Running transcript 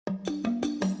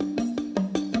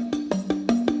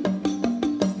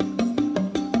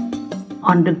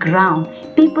on the ground,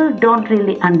 people don't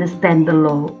really understand the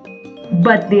law,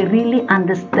 but they really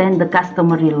understand the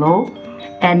customary law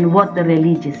and what the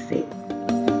religious say.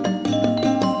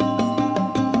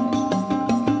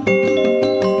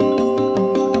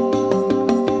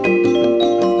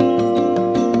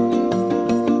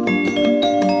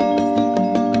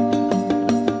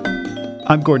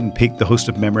 I'm Gordon Peake, the host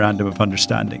of Memorandum of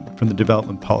Understanding from the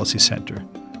Development Policy Centre,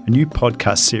 a new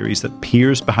podcast series that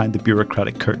peers behind the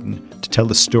bureaucratic curtain to tell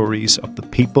the stories of the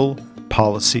people,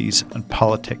 policies and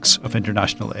politics of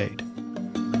international aid.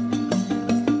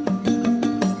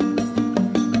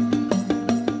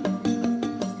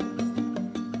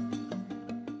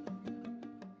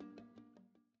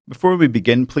 Before we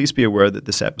begin, please be aware that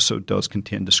this episode does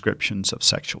contain descriptions of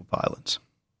sexual violence.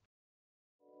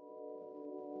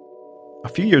 A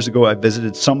few years ago, I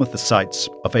visited some of the sites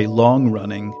of a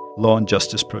long-running law and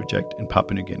justice project in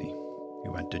Papua New Guinea. We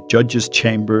went to judges'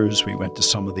 chambers, we went to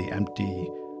some of the empty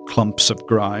clumps of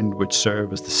ground which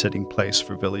serve as the sitting place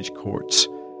for village courts.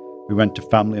 We went to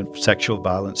family and sexual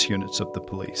violence units of the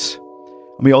police.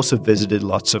 And we also visited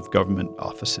lots of government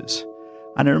offices.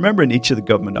 And I remember in each of the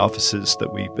government offices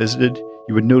that we visited,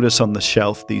 you would notice on the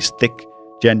shelf these thick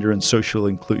gender and social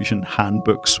inclusion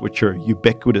handbooks, which are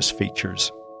ubiquitous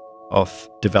features of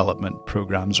development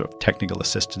programs or of technical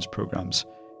assistance programs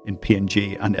in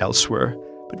PNG and elsewhere.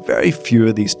 But very few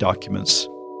of these documents,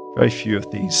 very few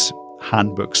of these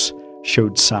handbooks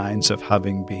showed signs of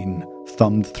having been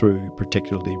thumbed through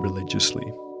particularly religiously.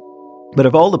 But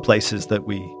of all the places that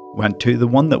we went to, the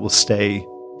one that will stay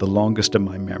the longest in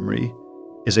my memory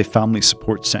is a family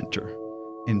support centre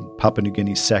in Papua New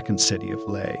Guinea's second city of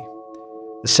Lae.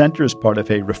 The centre is part of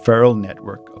a referral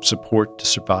network of support to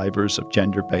survivors of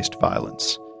gender-based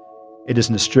violence. It is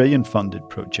an Australian-funded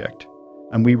project,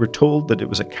 and we were told that it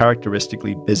was a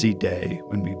characteristically busy day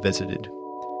when we visited.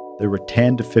 There were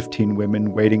 10 to 15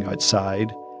 women waiting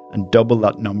outside and double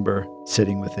that number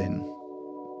sitting within.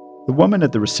 The woman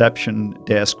at the reception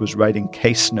desk was writing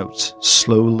case notes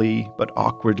slowly but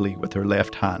awkwardly with her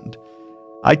left hand.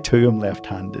 I too am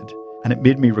left-handed, and it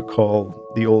made me recall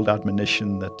the old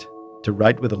admonition that to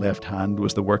write with the left hand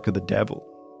was the work of the devil.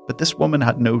 But this woman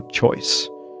had no choice.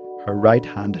 Her right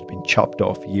hand had been chopped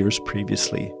off years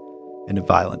previously in a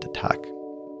violent attack.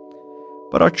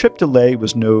 But our trip to Lae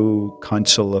was no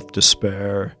counsel of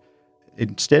despair.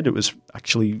 Instead, it was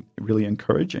actually really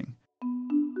encouraging.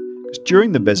 Because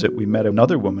during the visit, we met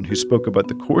another woman who spoke about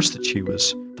the course that she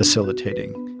was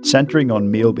facilitating, centering on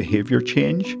male behaviour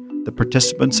change. The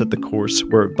participants at the course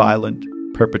were violent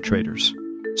perpetrators.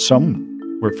 Some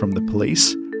were from the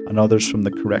police and others from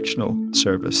the correctional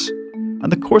service.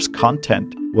 And the course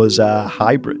content was a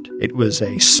hybrid. It was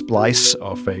a splice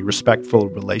of a respectful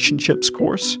relationships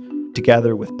course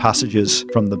together with passages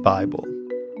from the Bible.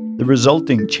 The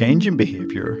resulting change in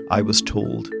behaviour, I was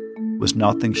told, was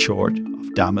nothing short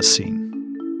of Damascene.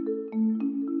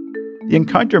 The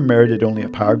encounter merited only a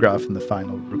paragraph in the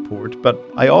final report, but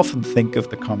I often think of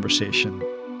the conversation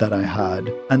that I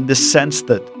had, and this sense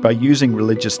that by using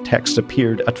religious text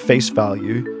appeared at face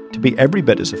value to be every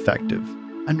bit as effective,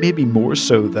 and maybe more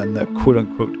so than the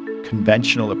quote-unquote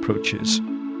conventional approaches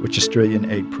which Australian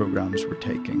aid programs were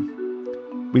taking.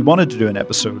 We wanted to do an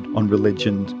episode on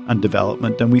religion and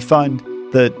development, and we found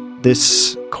that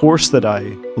this course that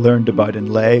I learned about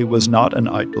in Lae was not an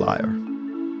outlier.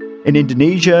 In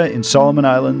Indonesia, in Solomon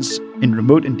Islands, in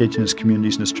remote indigenous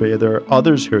communities in Australia, there are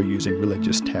others who are using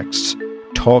religious texts,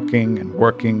 talking and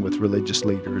working with religious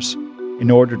leaders in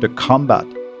order to combat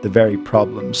the very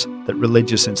problems that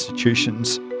religious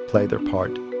institutions play their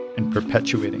part in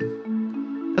perpetuating.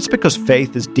 That's because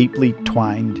faith is deeply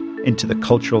twined into the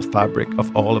cultural fabric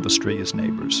of all of Australia's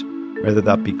neighbours, whether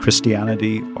that be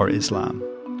Christianity or Islam.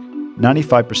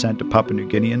 95% of Papua New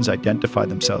Guineans identify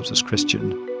themselves as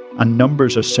Christian, and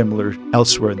numbers are similar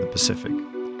elsewhere in the Pacific.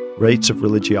 Rates of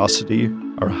religiosity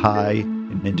are high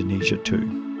in Indonesia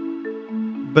too.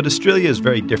 But Australia is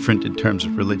very different in terms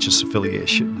of religious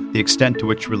affiliation, the extent to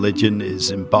which religion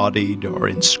is embodied or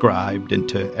inscribed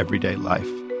into everyday life.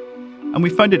 And we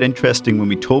found it interesting when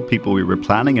we told people we were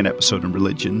planning an episode on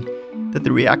religion that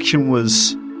the reaction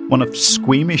was one of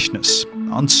squeamishness,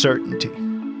 uncertainty.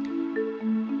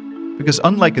 Because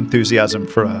unlike enthusiasm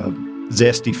for a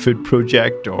zesty food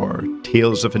project or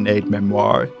tales of an aid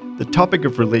memoir, the topic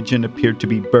of religion appeared to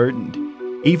be burdened,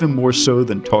 even more so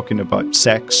than talking about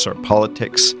sex or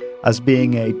politics, as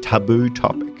being a taboo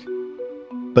topic.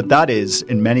 But that is,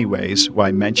 in many ways,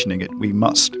 why mentioning it we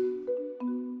must.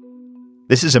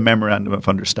 This is a Memorandum of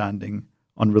Understanding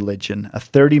on religion, a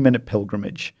 30-minute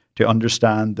pilgrimage to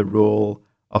understand the role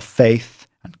of faith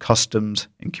and customs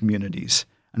in communities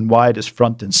and why it is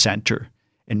front and center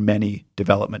in many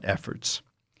development efforts.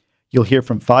 You'll hear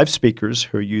from 5 speakers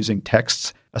who are using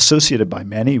texts associated by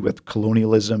many with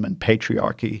colonialism and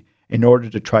patriarchy in order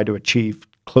to try to achieve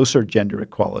closer gender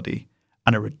equality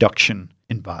and a reduction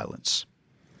in violence.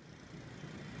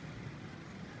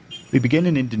 We begin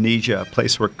in Indonesia, a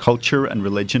place where culture and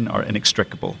religion are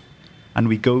inextricable, and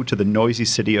we go to the noisy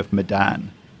city of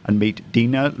Medan and meet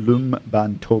Dina Lum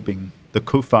Ban Tobing, the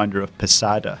co-founder of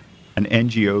PESADA, an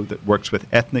NGO that works with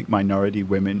ethnic minority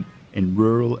women in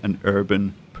rural and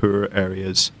urban poor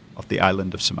areas of the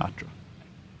island of Sumatra.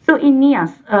 So in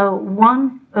Nias,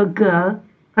 a girl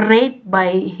raped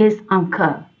by his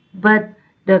uncle, but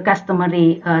the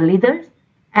customary leaders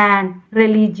and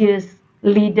religious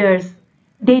leaders,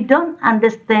 they don't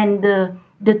understand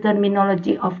the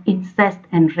terminology of incest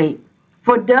and rape.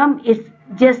 For them, it's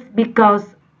just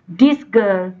because this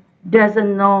girl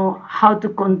doesn't know how to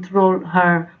control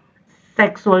her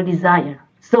sexual desire.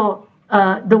 So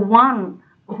the one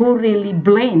who really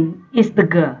blamed is the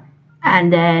girl.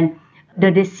 And then the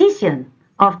decision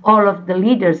of all of the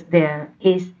leaders there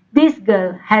is this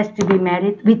girl has to be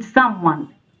married with someone.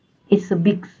 It's a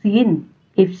big sin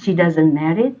if she doesn't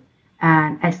marry.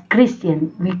 And as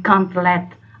Christian, we can't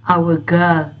let our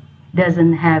girl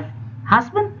doesn't have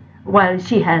husband while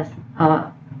she has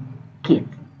a kid.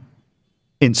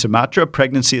 In Sumatra,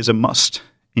 pregnancy is a must.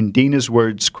 In Dina's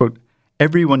words, quote,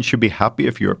 "Everyone should be happy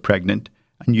if you're pregnant,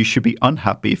 and you should be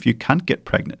unhappy if you can't get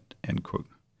pregnant," end quote.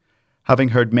 Having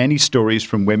heard many stories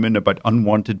from women about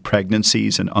unwanted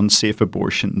pregnancies and unsafe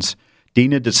abortions,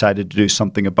 Dina decided to do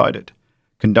something about it,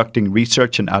 conducting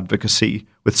research and advocacy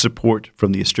with support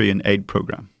from the Australian Aid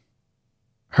Programme.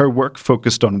 Her work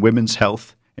focused on women's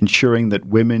health, ensuring that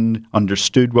women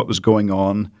understood what was going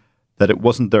on, that it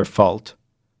wasn't their fault,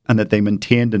 and that they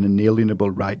maintained an inalienable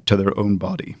right to their own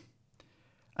body.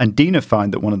 And Dina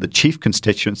found that one of the chief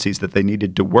constituencies that they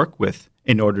needed to work with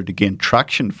in order to gain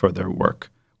traction for their work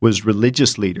was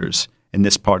religious leaders in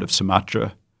this part of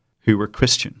Sumatra who were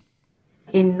Christian.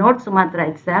 In North Sumatra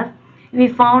itself, we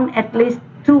found at least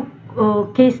 2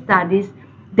 case studies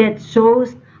that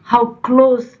shows how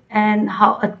close and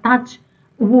how attached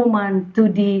women to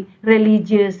the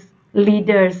religious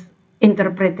leaders'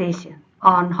 interpretation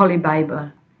on Holy Bible.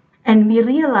 And we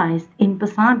realized in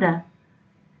PESADA,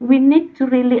 we need to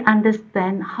really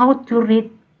understand how to read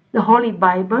the Holy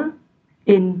Bible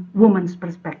in women's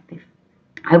perspective.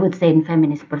 I would say in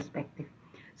feminist perspective.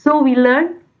 So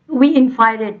we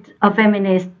invited a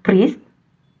feminist priest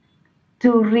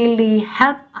to really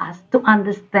help us to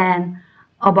understand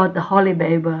about the Holy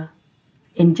Bible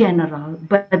in general.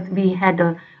 But we had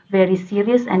a very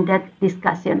serious and depth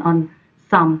discussion on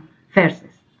some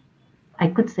verses. I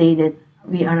could say that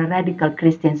we are a radical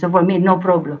Christian, so for me, no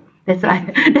problem. That's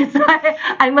why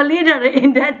I'm a leader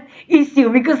in that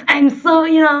issue, because I'm so,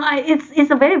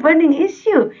 it's a very burning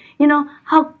issue.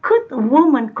 How could a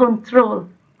woman control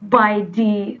by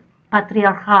the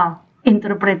patriarchal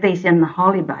interpretation of the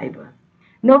Holy Bible?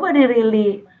 Nobody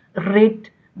really read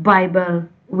Bible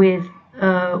with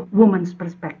a woman's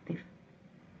perspective.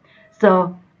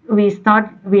 So we start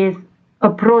with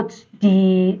approach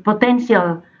the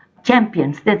potential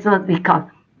champions. That's what we call.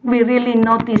 We really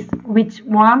notice which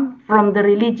one from the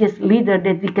religious leader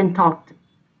that we can talk to.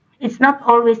 It's not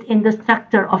always in the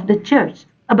structure of the church,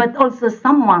 but also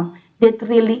someone that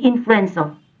really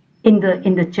influential in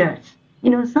the church.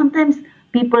 Sometimes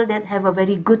people that have a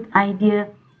very good idea,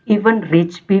 even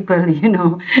rich people,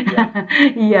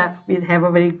 yeah, we have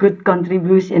a very good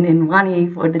contribution in money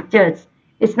for the church.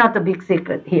 It's not a big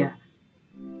secret here.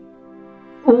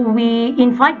 We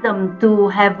invite them to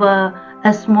have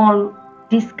a small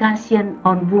discussion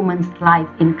on women's life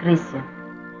in Christian.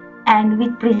 And we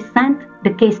present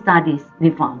the case studies we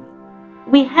found.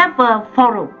 We have a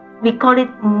forum. We call it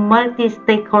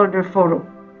multi-stakeholder forum.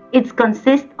 It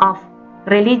consists of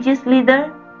religious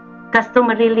leaders,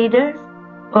 customary leaders,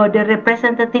 or the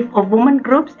representative of women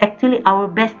groups, actually our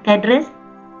best cadres,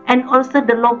 and also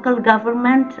the local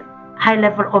government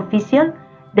high-level official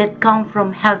that come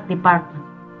from health department.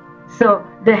 So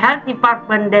the health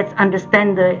department that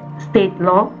understand the state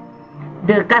law,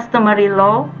 the customary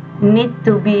law, need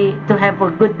to have a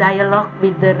good dialogue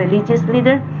with the religious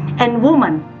leader and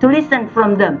women to listen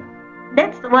from them.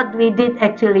 That's what we did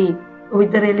actually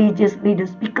with the religious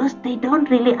leaders, because they don't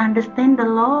really understand the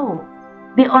law.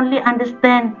 They only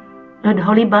understand the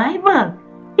Holy Bible.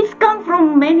 It's come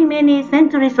from many, many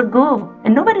centuries ago,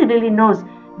 and nobody really knows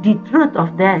the truth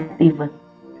of that even.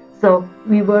 So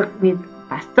we work with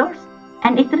pastors,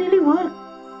 and it really worked.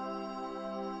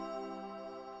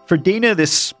 For Dina,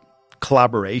 this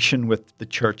collaboration with the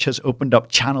church has opened up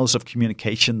channels of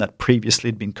communication that previously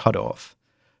had been cut off.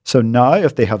 So now,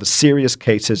 if they have serious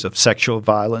cases of sexual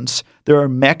violence, there are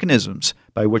mechanisms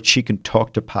by which she can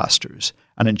talk to pastors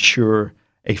and ensure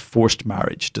a forced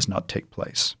marriage does not take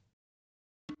place.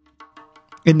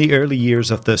 In the early years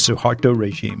of the Suharto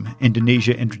regime,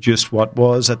 Indonesia introduced what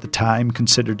was at the time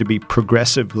considered to be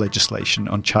progressive legislation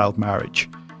on child marriage.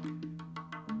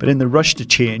 But in the rush to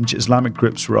change, Islamic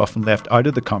groups were often left out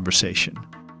of the conversation.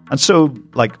 And so,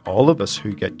 like all of us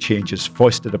who get changes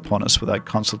foisted upon us without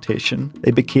consultation,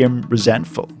 they became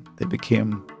resentful. They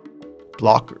became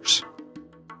blockers.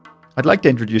 I'd like to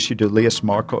introduce you to Elias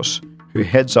Marcos, who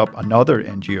heads up another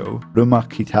NGO, Rumah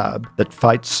Kitab, that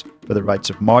fights for the rights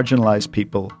of marginalised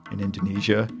people in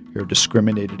Indonesia who are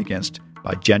discriminated against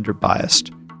by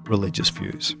gender-biased religious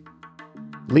views.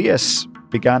 Elias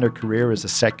began her career as a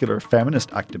secular feminist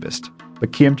activist,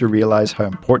 but came to realise how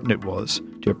important it was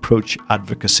to approach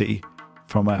advocacy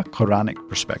from a Quranic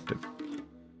perspective.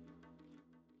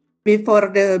 Before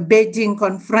the Beijing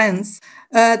conference,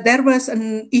 there was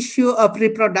an issue of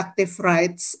reproductive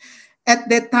rights. At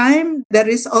that time, there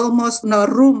is almost no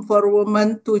room for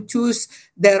women to choose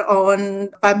their own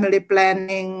family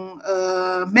planning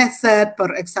method,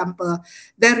 for example.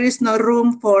 There is no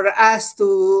room for us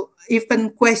to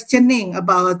even questioning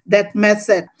about that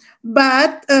method.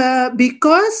 But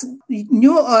because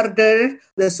New Order,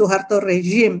 the Suharto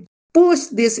regime,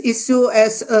 pushed this issue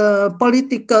as a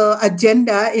political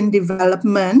agenda in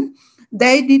development,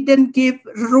 they didn't give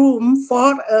room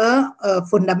for a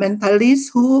fundamentalist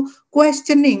who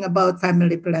questioning about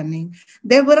family planning.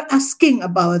 They were asking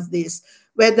about this,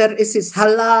 whether it is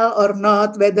halal or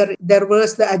not, whether there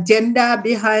was the agenda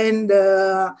behind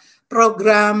the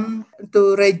program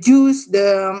to reduce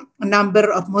the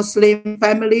number of Muslim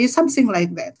families, something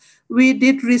like that. We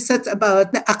did research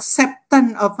about the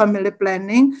acceptance of family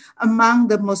planning among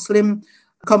the Muslim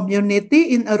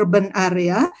community in urban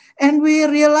area, and we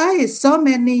realized so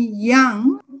many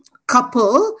young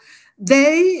couple,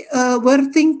 they were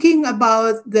thinking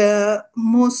about the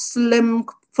Muslim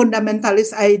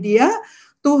fundamentalist idea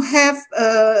to have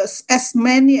as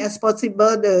many as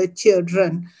possible the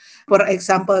children. For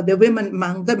example, the women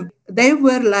among them, they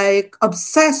were like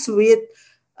obsessed with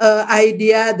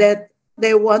idea that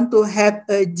they want to have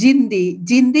a jindi.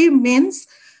 Jindi means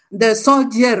the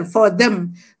soldier for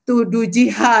them to do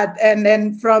jihad. And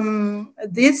then from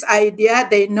this idea,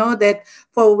 they know that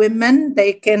for women,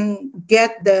 they can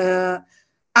get the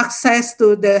access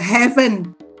to the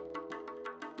heaven.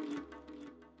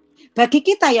 Bagi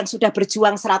kita yang sudah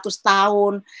berjuang 100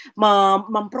 tahun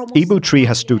mempromosikan. Ibu Tri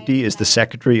Hastuti is the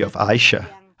secretary of Aisha,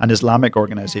 an Islamic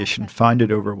organization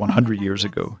founded over 100 years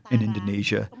ago in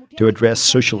Indonesia to address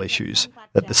social issues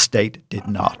that the state did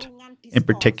not, in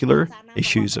particular,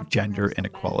 issues of gender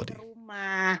inequality.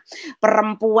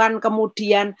 Perempuan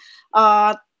kemudian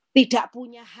tidak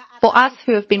punya hak. For us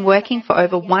who have been working for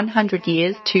over 100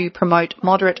 years to promote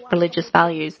moderate religious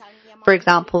values, for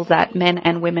example, that men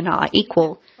and women are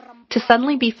equal, to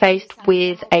suddenly be faced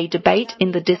with a debate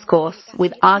in the discourse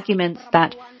with arguments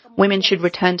that women should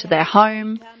return to their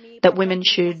home, that women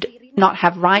should not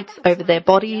have rights over their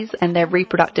bodies and their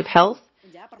reproductive health,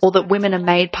 or that women are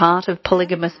made part of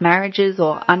polygamous marriages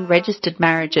or unregistered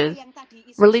marriages.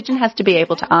 Religion has to be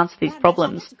able to answer these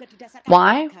problems.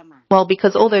 Why? Well,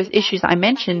 because all those issues I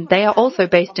mentioned, they are also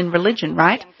based in religion,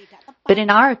 right? But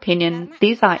in our opinion,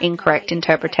 these are incorrect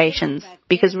interpretations,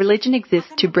 because religion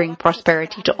exists to bring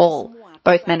prosperity to all,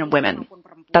 both men and women.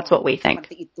 That's what we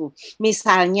think.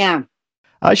 Misalnya,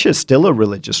 Aisha is still a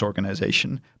religious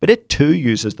organization, but it too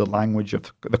uses the language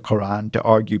of the Quran to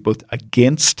argue both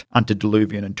against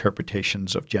antediluvian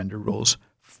interpretations of gender roles,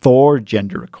 for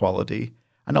gender equality,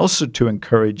 and also to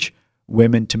encourage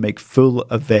women to make full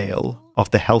avail of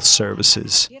the health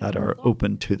services that are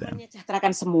open to them.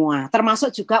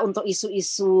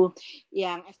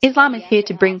 Islam is here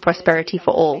to bring prosperity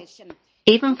for all.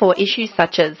 Even for issues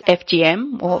such as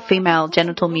FGM, or female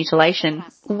genital mutilation,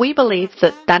 we believe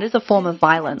that that is a form of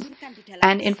violence,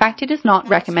 and in fact it is not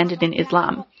recommended in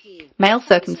Islam. Male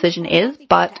circumcision is,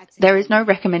 but there is no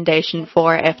recommendation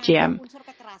for FGM.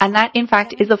 And that, in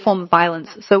fact, is a form of violence,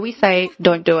 so we say,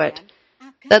 don't do it.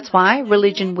 That's why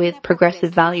religion with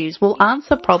progressive values will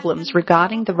answer problems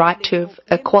regarding the right to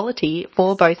equality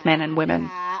for both men and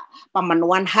women.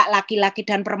 Pemenuhan hak laki-laki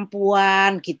dan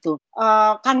perempuan gitu.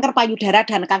 Kanker payudara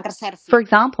dan kanker serviks. For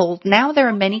example, now there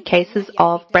are many cases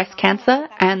of breast cancer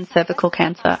and cervical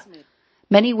cancer.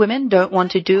 Many women don't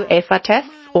want to do EFA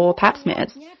tests or pap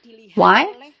smears. Why?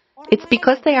 It's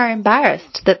because they are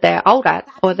embarrassed that their aurat,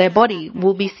 or their body,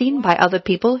 will be seen by other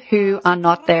people who are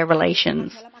not their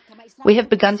relations. We have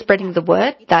begun spreading the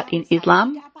word that in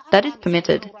Islam, that is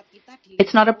permitted.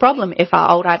 It's not a problem if our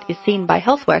aurat is seen by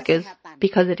health workers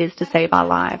because it is to save our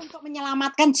lives. Untuk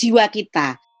menyelamatkan jiwa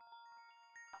kita.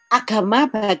 Agama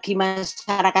bagi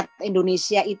masyarakat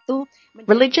Indonesia itu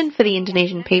Religion for the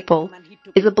Indonesian people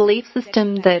is a belief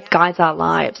system that guides our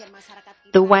lives.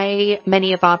 The way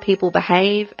many of our people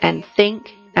behave and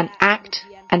think and act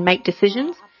and make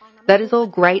decisions, that is all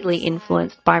greatly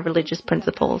influenced by religious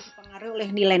principles. dipengaruhi oleh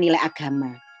nilai-nilai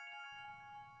agama.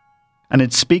 And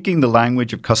in speaking the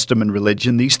language of custom and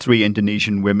religion, these three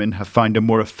Indonesian women have found a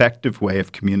more effective way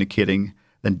of communicating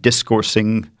than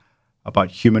discoursing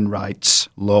about human rights,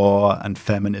 law, and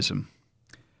feminism.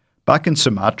 Back in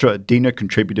Sumatra, Dina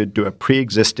contributed to a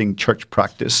pre-existing church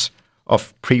practice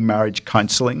of pre-marriage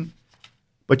counselling,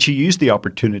 but she used the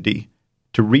opportunity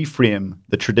to reframe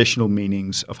the traditional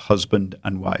meanings of husband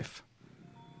and wife.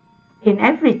 In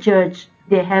every church,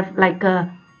 they have like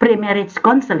a pre-marriage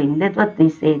counseling. That's what they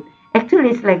said. Actually,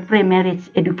 it's like pre-marriage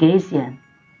education.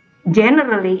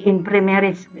 Generally, in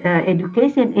pre-marriage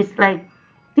education, it's like,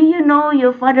 do you know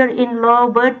your father-in-law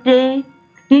birthday?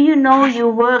 Do you know you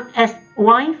work as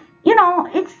wife? You know,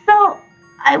 it's so,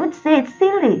 I would say it's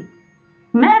silly.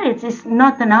 Marriage is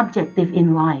not an objective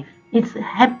in life. It's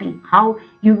happy, how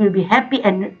you will be happy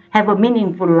and have a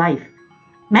meaningful life.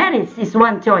 Marriage is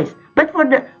one choice. But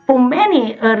for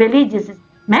many religious,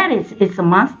 marriage is a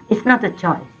must. It's not a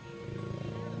choice.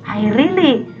 I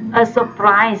really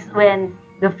surprised when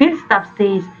the field staff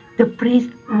says the priest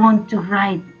want to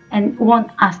write and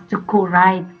want us to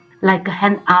co-write like a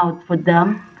handout for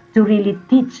them to really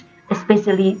teach,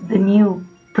 especially the new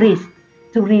priest,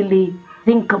 to really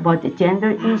think about the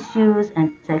gender issues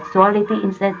and sexuality,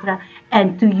 etc.,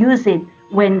 and to use it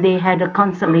when they had a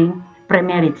counseling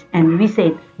pre-marriage. And we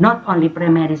said not only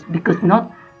pre-marriage, because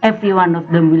not every one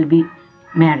of them will be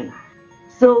married.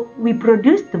 So we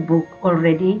produced the book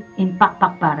already in Pak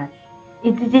Barat.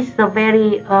 It is a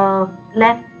very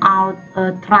left out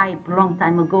tribe long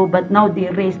time ago, but now they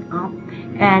raised up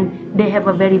and they have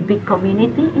a very big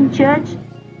community in church.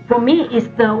 For me, it's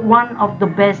the one of the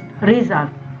best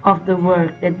results of the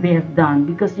work that we have done,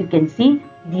 because you can see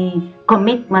the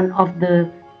commitment of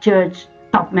the church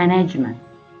top management.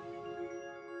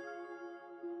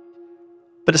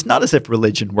 But it's not as if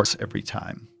religion works every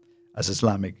time, as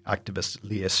Islamic activist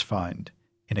Lies found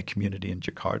in a community in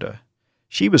Jakarta.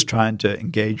 She was trying to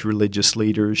engage religious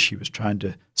leaders. She was trying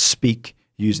to speak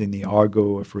using the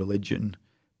argot of religion,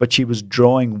 but she was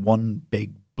drawing one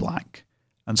big blank.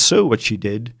 And so what she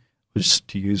did was,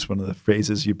 to use one of the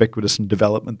phrases ubiquitous in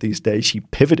development these days, she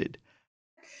pivoted.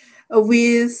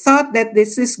 We thought that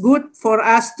this is good for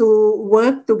us to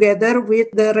work together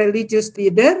with the religious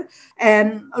leader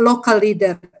and local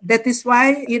leader. That is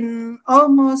why in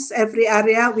almost every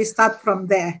area we start from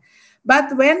there.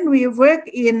 But when we work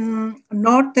in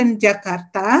northern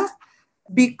Jakarta,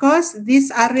 because this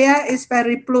area is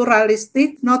very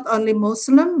pluralistic, not only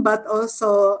Muslim, but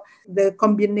also the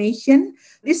combination,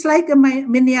 it's like a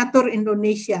miniature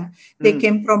Indonesia. They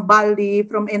came from Bali,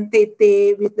 from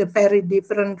NTT, with the very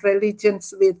different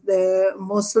religions with the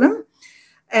Muslim,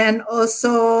 and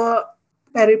also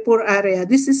very poor area.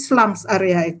 This is slums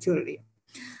area, actually.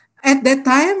 At that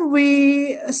time,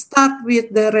 we start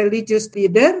with the religious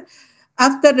leader.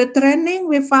 After the training,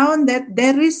 we found that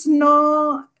there is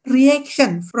no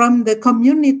reaction from the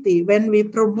community when we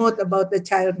promote about the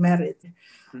child marriage.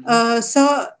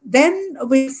 So then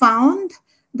we found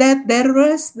that there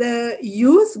was the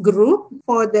youth group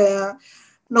for the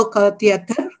local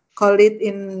theater, call it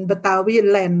in Betawi,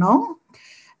 Lenong.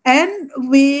 And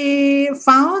we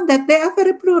found that they are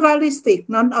very pluralistic,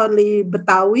 not only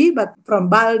Betawi, but from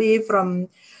Bali, from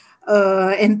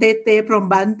NTT, from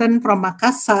Banten, from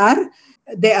Makassar.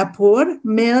 They are poor,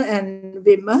 male and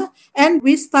women. And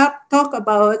we start talk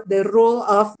about the role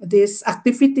of this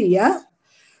activity, yeah.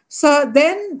 So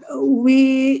then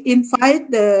we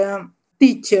invite the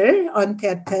teacher on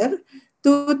theater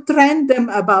to train them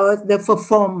about the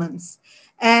performance.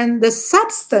 And the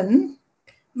substance,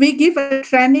 we give a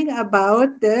training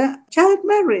about the child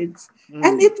marriage.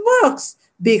 And it works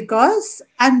because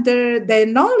under their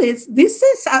knowledge, this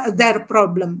is their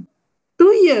problem.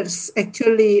 2 years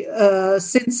actually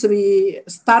since we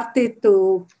started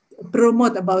to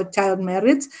promote about child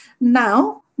marriage.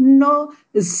 Now, no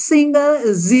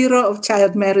single zero of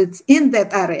child marriage in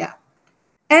that area.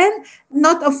 And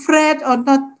not afraid or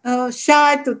not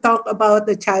shy to talk about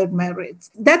the child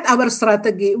marriage. That's our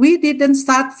strategy. We didn't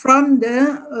start from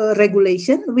the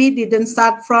regulation. We didn't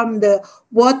start from the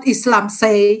what Islam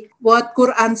say, what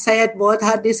Quran said, what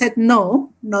Hadith said.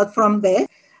 No, not from there.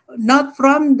 Not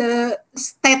from the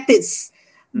status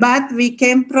but we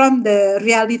came from the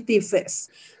reality phase.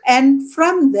 And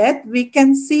from that, we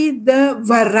can see the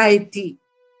variety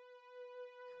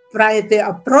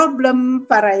of problem,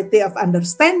 variety of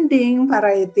understanding,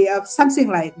 variety of something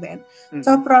like that.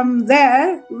 So from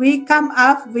there, we come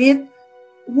up with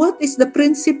what is the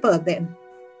principle then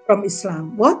from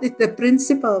Islam? What is the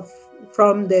principle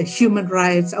from the human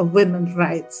rights or women's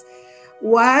rights?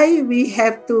 Why we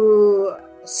have to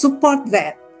support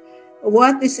that?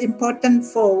 What is important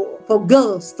for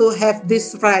girls to have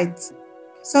these rights?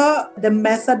 So the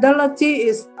methodology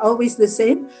is always the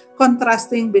same,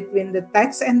 contrasting between the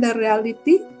text and the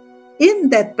reality. In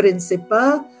that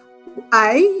principle,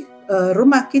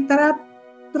 Rumah Kita,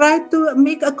 try to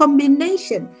make a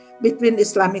combination between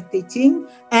Islamic teaching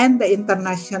and the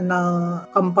international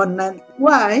component.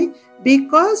 Why?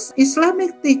 Because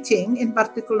Islamic teaching, in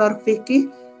particular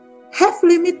fiqh, have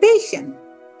limitation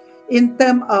in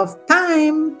terms of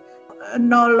time,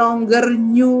 no longer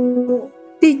new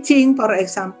teaching, for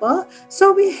example.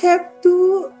 So we have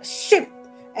to shift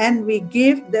and we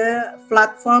give the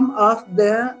platform of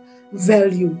the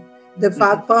value, the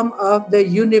platform of the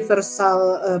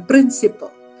universal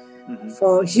principle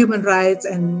for human rights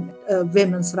and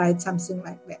women's rights, something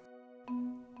like that.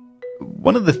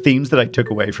 One of the themes that I took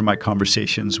away from my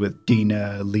conversations with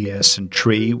Dina, Lies and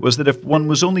Tree was that if one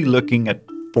was only looking at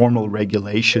formal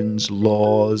regulations,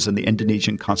 laws and the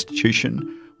Indonesian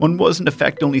constitution, one was in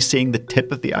effect only seeing the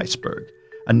tip of the iceberg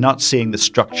and not seeing the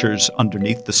structures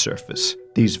underneath the surface,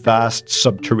 these vast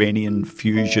subterranean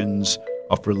fusions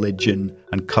of religion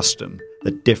and custom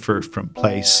that differ from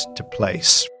place to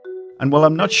place. And while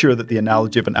I'm not sure that the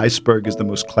analogy of an iceberg is the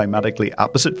most climatically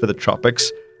opposite for the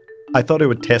tropics, I thought I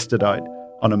would test it out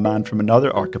on a man from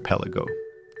another archipelago,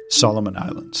 Solomon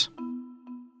Islands.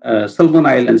 Solomon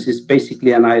Islands is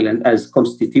basically an island as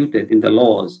constituted in the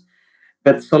laws.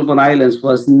 But Solomon Islands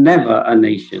was never a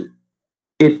nation.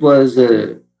 It was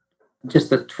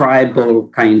just a tribal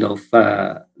kind of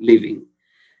living.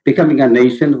 Becoming a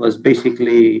nation was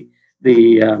basically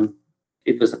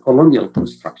it was a colonial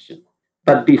construction.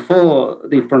 But before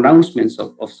the pronouncements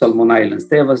of Solomon Islands,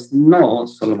 there was no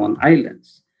Solomon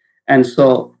Islands. And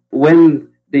so when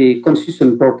the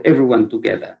constitution brought everyone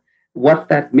together, what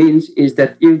that means is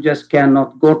that you just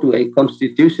cannot go to a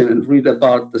constitution and read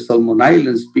about the Solomon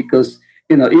Islands because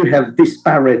you have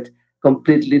disparate,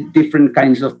 completely different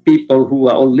kinds of people who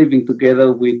are all living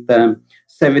together with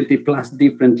 70 plus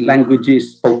different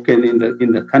languages spoken in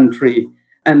the country.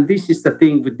 And this is the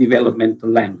thing with developmental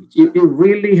language. You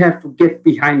really have to get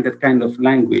behind that kind of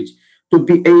language to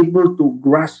be able to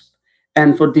grasp,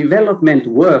 and for development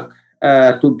work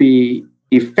to be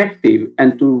effective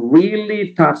and to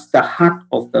really touch the heart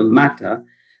of the matter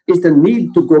is the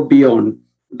need to go beyond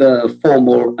the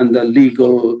formal and the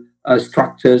legal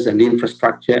structures and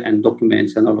infrastructure and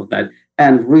documents and all of that,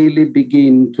 and really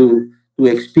begin to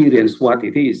experience what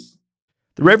it is.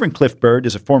 The Reverend Cliff Bird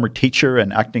is a former teacher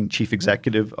and acting chief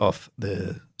executive of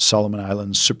the Solomon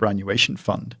Islands Superannuation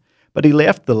Fund, but he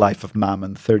left the life of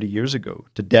Mammon 30 years ago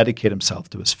to dedicate himself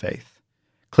to his faith.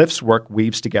 Cliff's work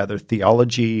weaves together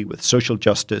theology with social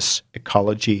justice,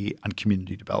 ecology, and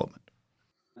community development.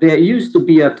 There used to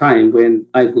be a time when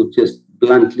I could just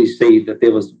bluntly say that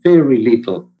there was very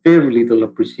little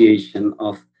appreciation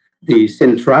of the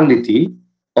centrality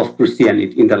of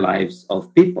Christianity in the lives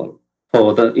of people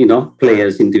for the,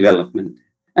 players in development.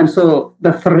 And so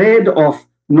the thread of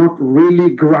not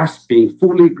really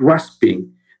fully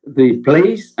grasping the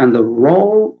place and the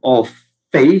role of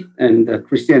faith and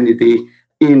Christianity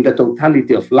in the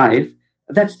totality of life,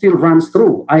 that still runs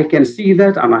through. I can see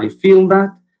that and I feel that,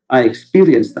 I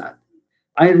experience that.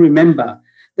 I remember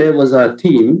there was a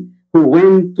team who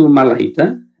went to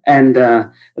Malaita and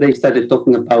they started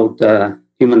talking about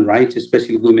human rights,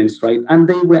 especially women's rights, and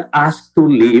they were asked to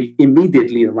leave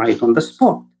immediately right on the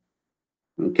spot.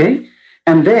 Okay?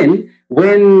 And then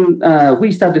when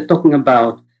we started talking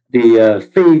about the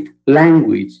faith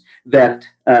language that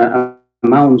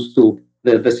amounts to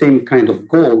the same kind of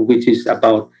goal, which is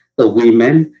about the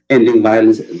women ending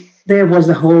violence, there was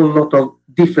a whole lot of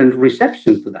different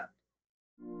reception to that.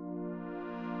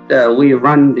 We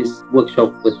run this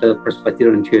workshop with the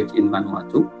Presbyterian Church in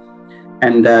Vanuatu,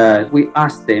 and we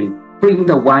asked them, bring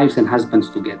the wives and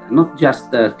husbands together, not just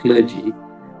the clergy,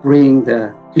 bring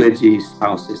the clergy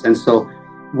spouses. And so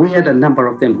we had a number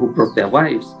of them who brought their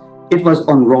wives. It was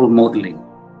on role modeling.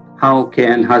 How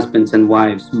can husbands and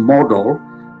wives model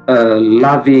a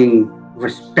loving,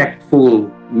 respectful,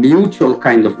 mutual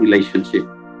kind of relationship?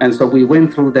 And so we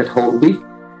went through that whole week.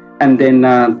 And then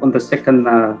on the second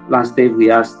last day,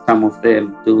 we asked some of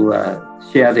them to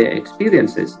share their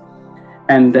experiences.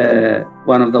 And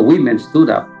one of the women stood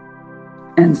up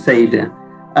and said,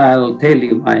 I'll tell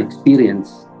you my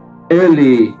experience.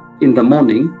 Early in the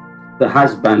morning, the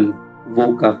husband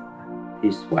woke up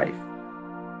his wife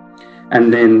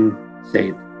and then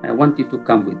said, I want you to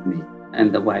come with me.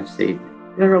 And the wife said,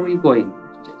 where are we going?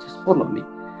 Just follow me.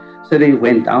 So they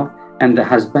went out, and the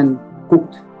husband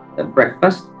cooked the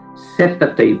breakfast, set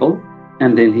the table,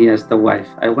 and then he asked the wife,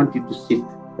 I want you to sit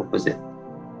opposite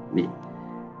me.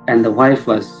 And the wife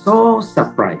was so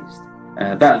surprised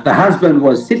that the husband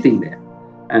was sitting there.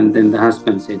 And then the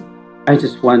husband said, I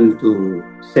just want to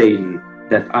say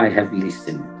that I have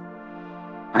listened.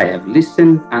 I have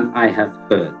listened and I have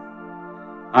heard.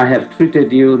 I have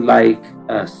treated you like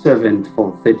a servant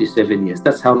for 37 years.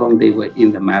 That's how long they were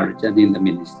in the marriage and in the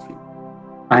ministry.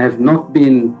 I have not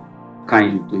been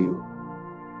kind to you.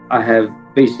 I have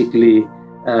basically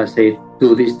said,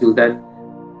 do this, do that.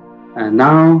 And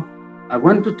now I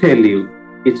want to tell you,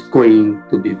 it's going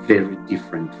to be very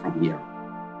different from here.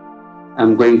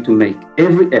 I'm going to make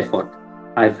every effort.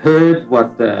 I've heard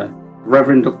what the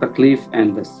Reverend Dr. Cliff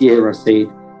and the Sierra said,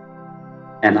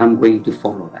 and I'm going to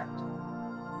follow that.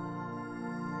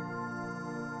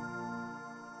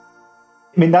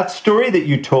 I mean, that story that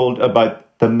you told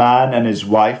about the man and his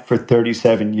wife for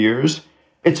 37 years,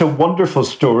 it's a wonderful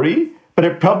story, but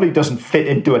it probably doesn't fit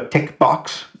into a tick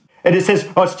box. And it says,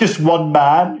 oh, it's just one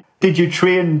man. Did you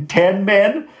train 10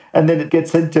 men? And then it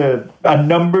gets into a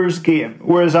numbers game.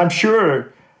 Whereas I'm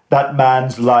sure that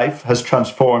man's life has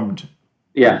transformed.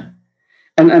 Yeah.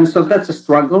 And so that's a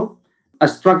struggle. A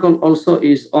struggle also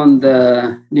is on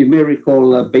the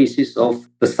numerical basis of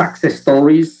the success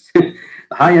stories.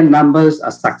 Higher numbers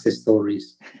are success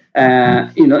stories.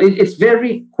 It's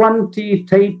very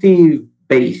quantitative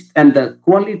based, and the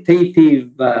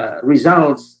qualitative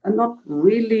results are not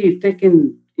really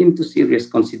taken into serious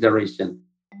consideration.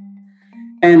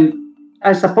 And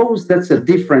I suppose that's a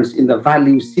difference in the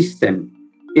value system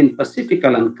in Pacific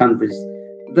Island countries.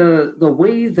 The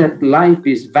way that life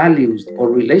is valued, or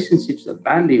relationships are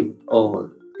valued, or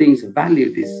things are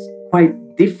valued is quite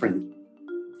different.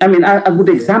 I mean, a good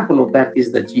example of that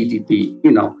is the GDP.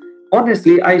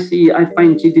 Honestly, I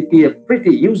find GDP a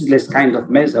pretty useless kind of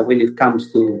measure when it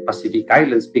comes to Pacific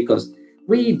Islands, because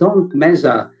we don't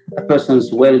measure a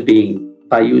person's well-being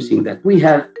by using that. We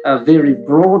have a very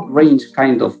broad range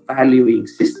kind of valuing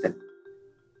system.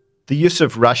 The use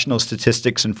of rational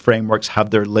statistics and frameworks have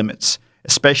their limits,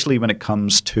 especially when it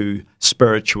comes to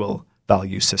spiritual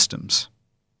value systems.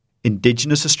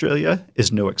 Indigenous Australia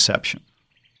is no exception.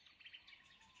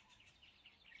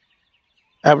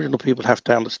 Aboriginal people have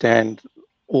to understand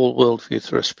all worldview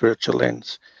through a spiritual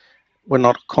lens. We're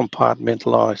not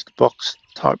compartmentalised box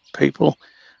type people.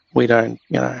 We don't,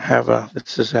 have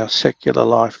this is our secular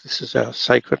life, this is our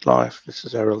sacred life, this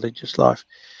is our religious life.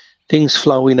 Things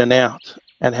flow in and out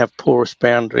and have porous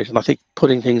boundaries. And I think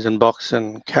putting things in box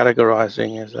and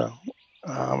categorising is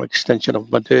an extension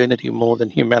of modernity more than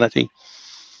humanity.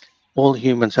 All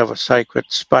humans have a sacred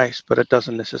space, but it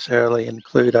doesn't necessarily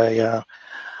include a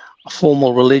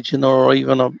formal religion or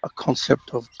even a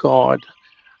concept of God.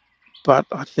 But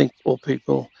I think all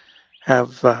people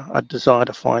have a desire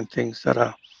to find things that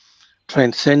are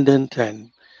transcendent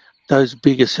and those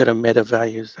bigger set of meta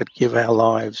values that give our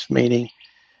lives meaning.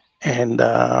 And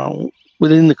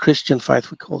within the Christian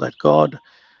faith, we call that God.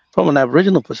 From an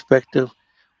Aboriginal perspective,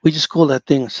 we just call that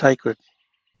thing sacred.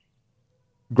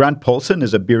 Grant Paulson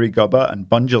is a Birigubba and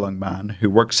Bundjalung man who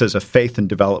works as a faith and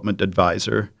development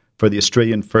advisor for the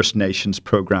Australian First Nations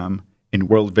program in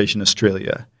World Vision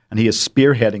Australia, and he is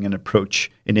spearheading an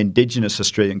approach in Indigenous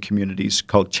Australian communities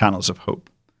called Channels of Hope.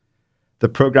 The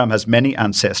program has many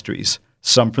ancestries,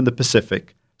 some from the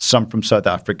Pacific, some from South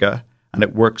Africa, and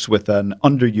it works with an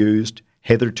underused,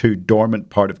 hitherto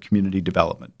dormant part of community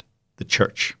development, the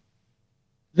church.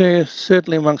 There's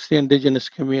certainly amongst the Indigenous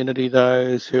community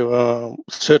those who are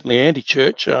certainly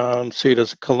anti-church, see it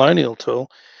as a colonial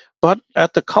tool. But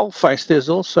at the coalface, there's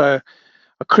also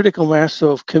a critical mass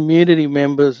of community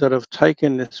members that have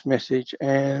taken this message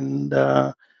and,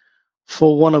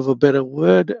 for want of a better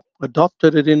word,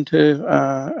 adopted it into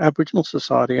Aboriginal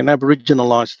society and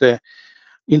Aboriginalised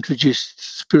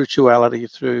introduced spirituality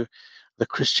through the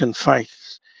Christian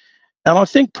faiths. And I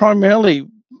think primarily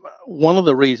one of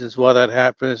the reasons why that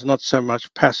happened is not so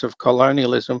much passive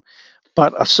colonialism,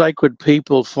 but a sacred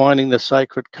people finding the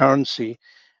sacred currency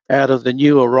out of the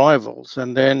new arrivals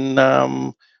and then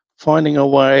finding a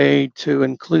way to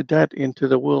include that into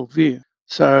the worldview.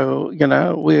 So,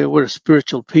 we're a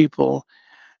spiritual people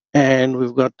and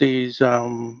we've got these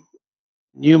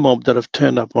new mob that have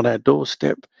turned up on our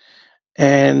doorstep.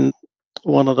 And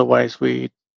one of the ways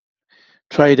we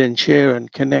trade and share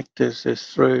and connect is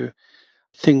through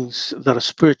things that are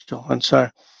spiritual. And so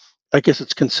I guess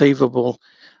it's conceivable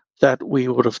that we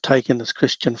would have taken this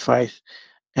Christian faith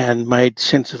and made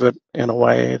sense of it in a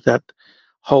way that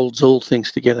holds all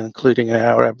things together, including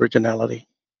our Aboriginality.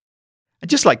 And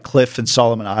just like Cliff in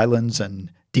Solomon Islands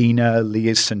and Dina,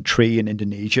 Lias and Tree in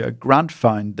Indonesia, Grant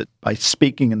found that by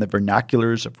speaking in the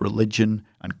vernaculars of religion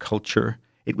and culture,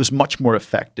 it was much more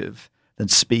effective than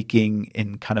speaking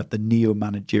in kind of the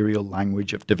neo-managerial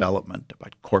language of development,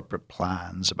 about corporate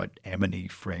plans, about M&E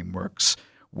frameworks,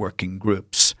 working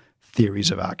groups,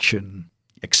 theories of action,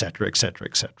 etc., etc.,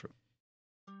 etc.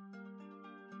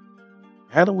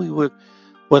 How do we work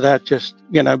without just,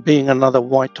 being another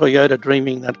white Toyota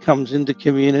dreaming that comes into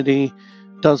community,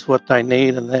 does what they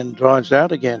need, and then drives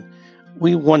out again?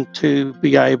 We want to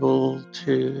be able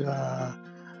to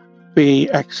be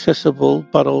accessible,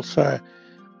 but also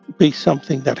be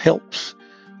something that helps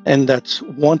and that's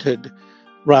wanted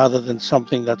rather than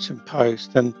something that's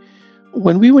imposed. And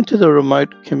when we went to the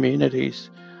remote communities,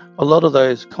 a lot of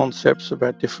those concepts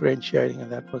about differentiating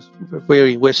and that was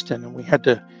very Western, and we had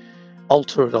to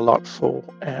alter it a lot for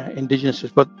Indigenous.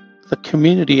 But the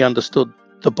community understood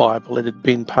the Bible. It had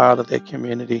been part of their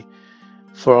community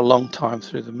for a long time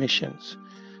through the missions.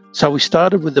 So we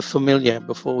started with the familiar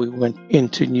before we went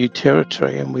into new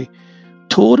territory, and we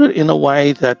taught it in a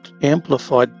way that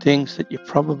amplified things that you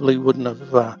probably wouldn't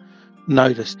have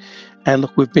noticed. And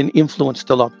look, we've been influenced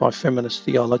a lot by feminist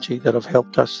theology that have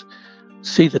helped us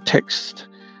see the text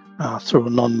through a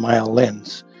non-male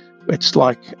lens. It's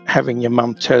like having your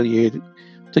mum tell you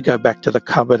to go back to the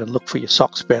cupboard and look for your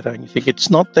socks better, and you think, it's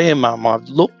not there, Mum, I've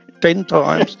looked 10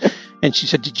 times. And she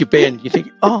said, did you bend? You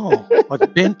think, oh, I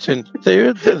bent, and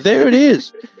there it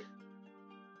is.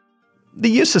 The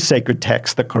use of sacred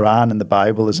texts, the Quran and the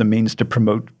Bible, as a means to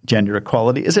promote gender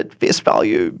equality is at face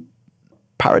value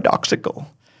paradoxical.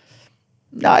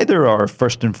 Neither are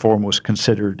first and foremost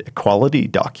considered equality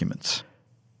documents,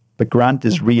 but Grant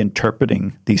is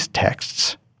reinterpreting these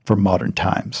texts for modern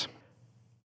times.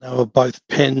 They were both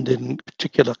penned in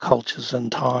particular cultures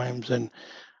and times and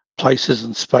places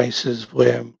and spaces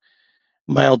where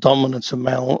male dominance and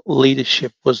male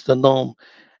leadership was the norm.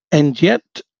 And yet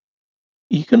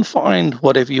you can find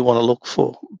whatever you want to look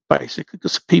for, basically,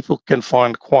 because people can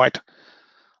find quite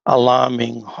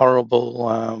alarming,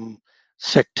 horrible,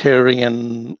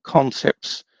 sectarian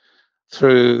concepts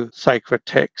through sacred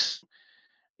texts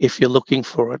if you're looking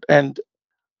for it. And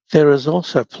there is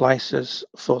also places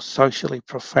for socially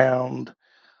profound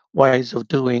ways of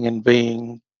doing and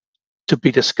being to be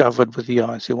discovered with the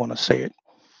eyes who want to see it.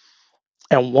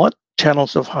 And what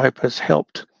Channels of Hope has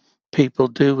helped people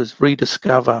do is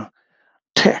rediscover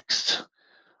text.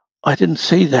 I didn't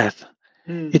see that.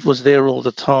 It was there all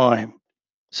the time.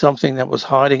 Something that was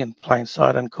hiding in plain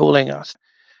sight and calling us.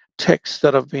 Texts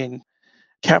that have been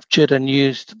captured and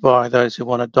used by those who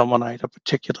want to dominate a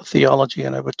particular theology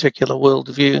and a particular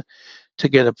worldview to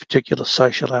get a particular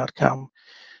social outcome.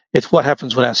 It's what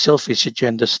happens when our selfish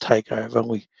agendas take over.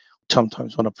 We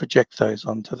sometimes want to project those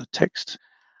onto the text.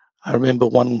 I remember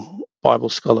one Bible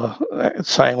scholar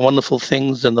saying wonderful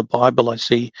things in the Bible. I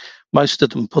see most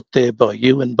of them put there by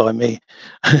you and by me.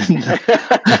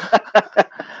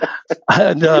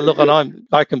 And look, and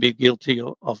I can be guilty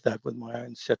of that with my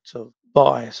own sets of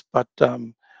bias, but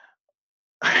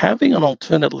having an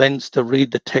alternate lens to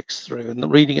read the text through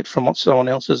and reading it from someone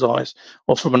else's eyes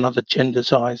or from another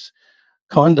gender's eyes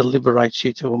kind of liberates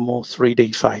you to a more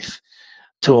 3D faith,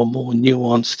 to a more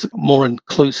nuanced, more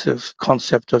inclusive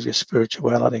concept of your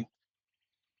spirituality.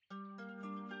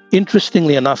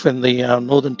 Interestingly enough, in the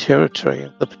Northern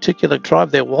Territory, the particular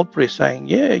tribe there, Wadbury, is saying,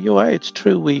 yeah, it's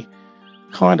true, we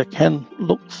kind of can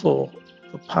look for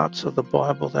the parts of the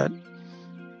Bible that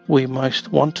we most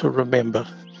want to remember.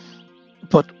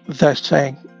 But they're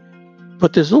saying,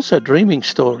 but there's also dreaming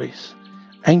stories,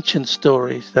 ancient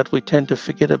stories that we tend to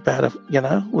forget about,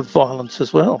 with violence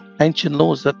as well. Ancient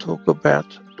laws that talk about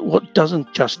what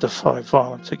doesn't justify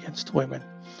violence against women.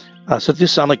 So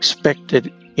this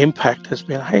unexpected impact has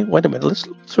been, hey, wait a minute, let's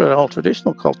look through our old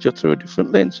traditional culture through a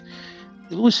different lens.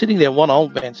 We were sitting there, one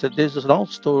old man said, there's an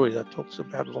old story that talks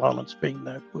about violence being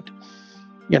no good,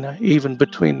 even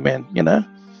between men,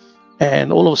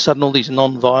 and all of a sudden all these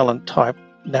non-violent type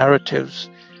narratives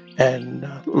and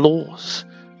laws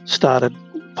started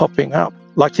popping up,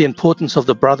 like the importance of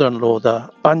the brother-in-law, the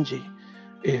Bunji,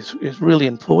 is really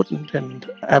important in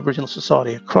Aboriginal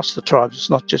society across the tribes. It's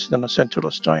not just in a Central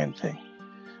Australian thing.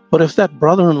 But if that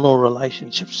brother-in-law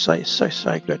relationship is so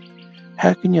sacred,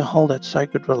 how can you hold that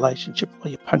sacred relationship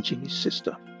while you're punching your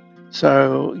sister?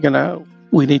 So,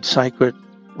 we need sacred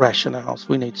rationales.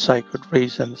 We need sacred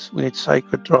reasons. We need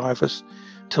sacred drivers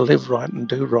to live right and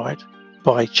do right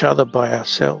by each other, by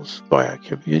ourselves, by our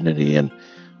community, and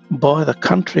by the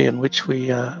country in which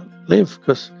we live,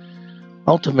 because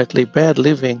ultimately bad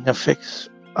living affects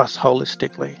us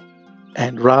holistically.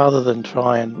 And rather than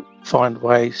try and find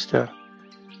ways to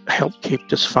help keep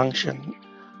dysfunction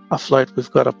afloat,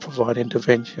 we've got to provide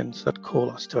interventions that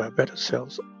call us to our better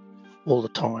selves all the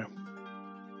time.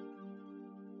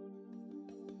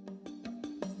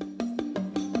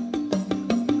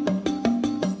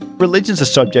 Religion's a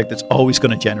subject that's always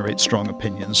going to generate strong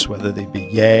opinions, whether they be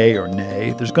yay or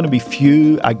nay. There's going to be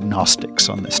few agnostics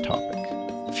on this topic,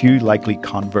 few likely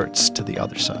converts to the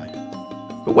other side.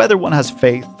 But whether one has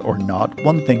faith or not,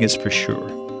 one thing is for sure.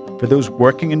 For those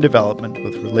working in development,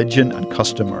 with religion and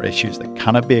custom are issues that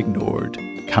cannot be ignored,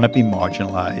 cannot be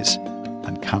marginalised,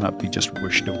 and cannot be just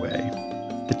whooshed away.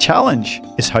 The challenge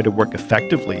is how to work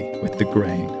effectively with the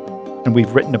grain. And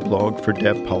we've written a blog for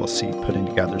Dev Policy, putting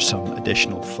together some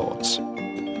additional thoughts.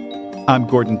 I'm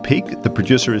Gordon Peake, the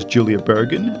producer is Julia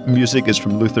Bergen, music is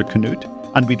from Luther Knut,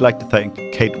 and we'd like to thank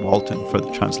Kate Walton for the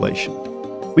translation.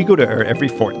 We go to air every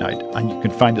fortnight, and you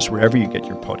can find us wherever you get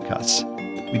your podcasts.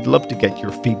 We'd love to get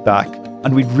your feedback,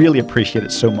 and we'd really appreciate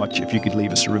it so much if you could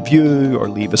leave us a review or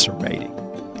leave us a rating.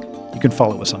 You can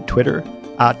follow us on Twitter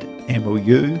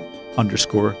 @MOU_pod.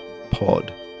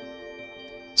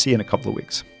 See you in a couple of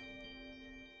weeks.